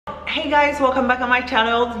Hey guys, welcome back on my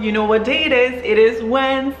channel. You know what day it is. It is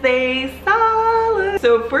Wednesday salad.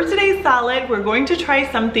 So for today's salad, we're going to try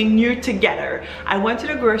something new together. I went to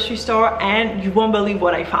the grocery store and you won't believe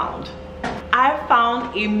what I found. I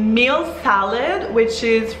found a meal salad, which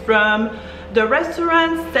is from the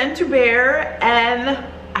restaurant St-Hubert, and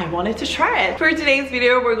I wanted to try it. For today's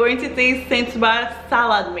video, we're going to taste St-Hubert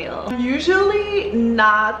salad meal. I'm usually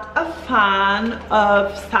not a fan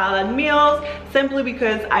of salad meals simply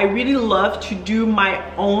because I really love to do my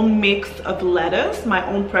own mix of lettuce, my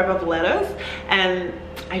own prep of lettuce, and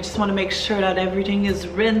I just want to make sure that everything is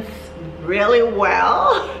rinsed really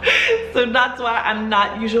well. So that's why I'm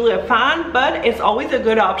not usually a fan, but it's always a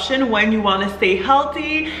good option when you want to stay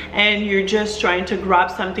healthy and you're just trying to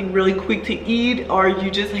grab something really quick to eat, or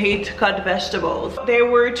you just hate to cut vegetables. There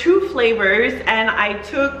were two flavors and I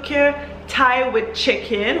took Thai with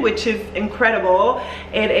chicken, which is incredible.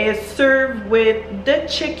 It is served with the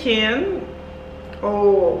chicken.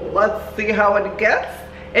 Oh, let's see how it gets.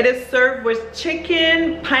 It is served with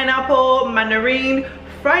chicken, pineapple, mandarin,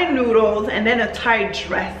 fried noodles, and then a Thai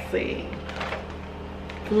dressing.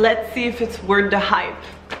 Let's see if it's worth the hype.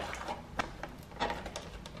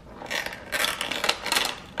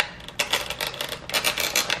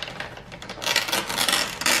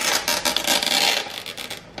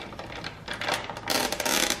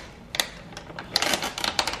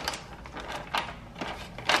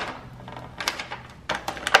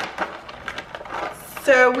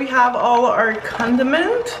 So we have all our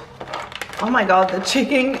condiment. Oh my god, the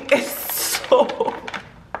chicken is so...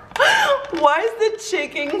 Why is the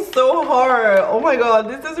chicken so hard? Oh my god,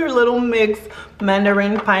 this is her little mix.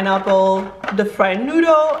 Mandarin, pineapple, the fried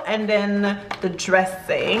noodle, and then the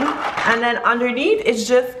dressing. And then underneath it's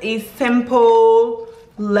just a simple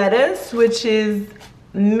lettuce, which is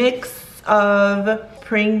mix of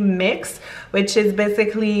spring mix, which is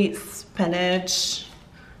basically spinach.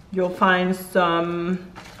 You'll find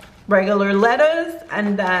some regular lettuce,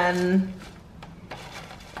 and then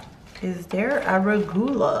is there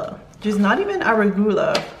arugula? There's not even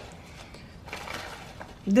arugula.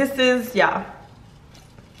 This is, yeah.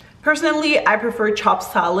 Personally, I prefer chopped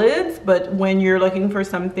salads, but when you're looking for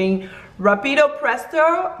something rapido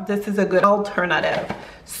presto, this is a good alternative.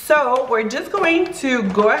 So we're just going to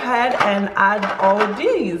go ahead and add all of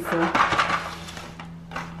these.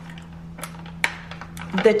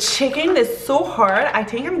 The chicken is so hard. I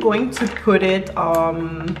think I'm going to put it,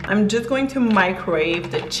 I'm just going to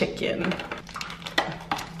microwave the chicken.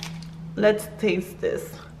 Let's taste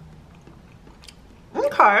this.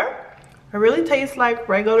 Okay. It really tastes like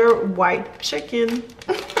regular white chicken.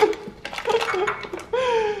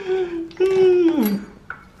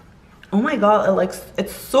 Oh my god,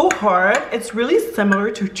 it's so hard. It's really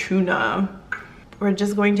similar to tuna. We're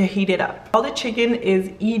just going to heat it up. While the chicken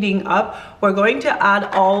is heating up, we're going to add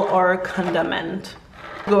all our condiment.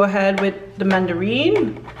 Go ahead with the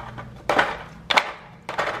mandarin.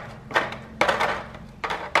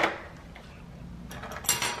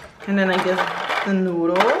 And then I guess the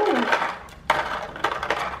noodle.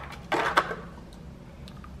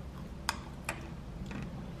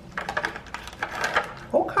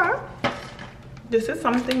 Okay. This is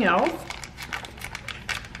something else.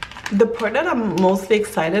 The part that I'm mostly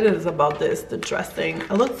excited is about this, the dressing.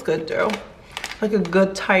 It looks good though. Like a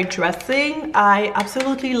good Thai dressing. I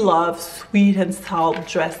absolutely love sweet and salt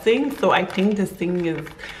dressing, so I think this thing is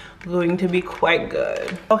going to be quite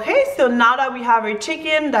good. Okay, so now that we have our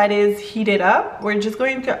chicken that is heated up, we're just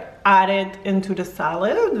going to add it into the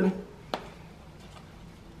salad.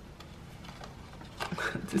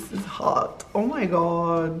 This is hot. Oh my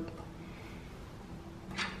god.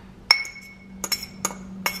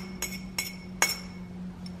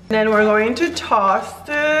 Then we're going to toast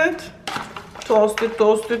it. Toast it,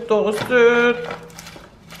 toast it, toast it.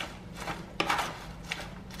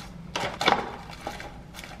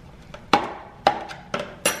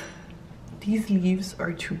 These leaves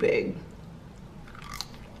are too big.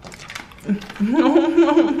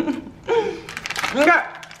 Okay,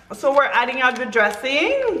 so we're adding out the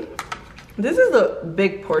dressing. This is a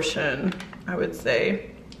big portion, I would say.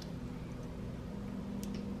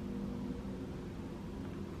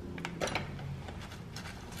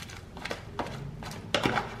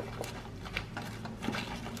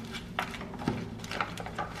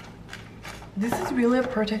 This is really a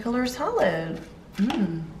particular salad.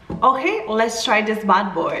 Okay, let's try this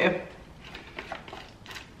bad boy.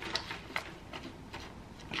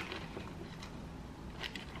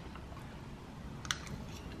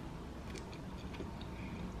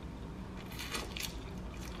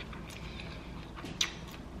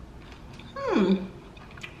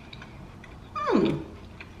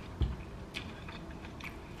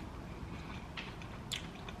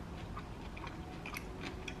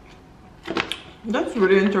 That's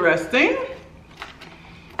really interesting.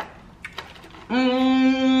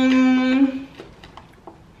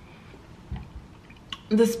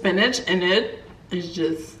 The spinach in it is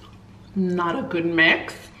just not a good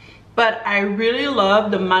mix, but I really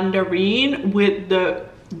love the mandarin with the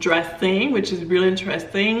dressing, which is really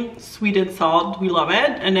interesting. Sweet and salt, we love it.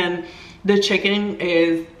 And then the chicken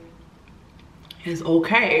is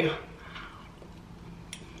okay.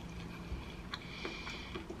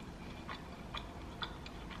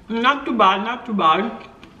 Not too bad, not too bad.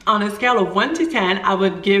 On a scale of 1 to 10, I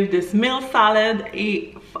would give this meal salad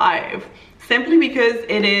a 5. Simply because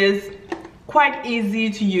it is quite easy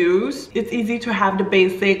to use. It's easy to have the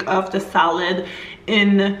basic of the salad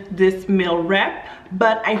in this meal wrap,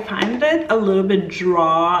 but I find it a little bit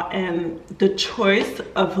dry, and the choice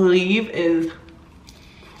of leaf is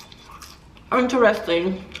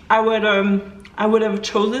interesting. I would have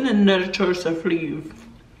chosen another choice of leaf.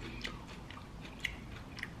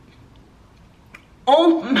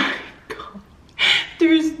 Oh my god,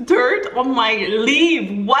 there's dirt on my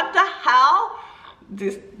leaf. What the hell?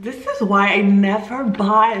 This is why I never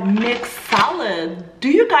buy mixed salad. Do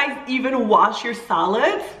you guys even wash your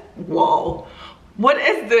salads? Whoa, what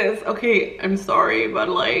is this? Okay, I'm sorry, but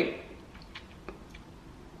like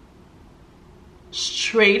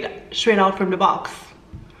straight out from the box.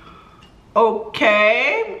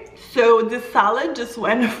 Okay, so the salad just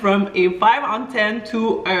went from a 5 on 10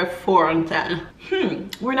 to a 4 on 10.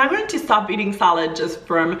 We're not going to stop eating salad just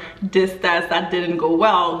from this test that didn't go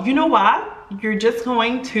well. You know what? You're just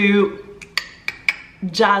going to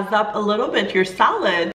jazz up a little bit your salad.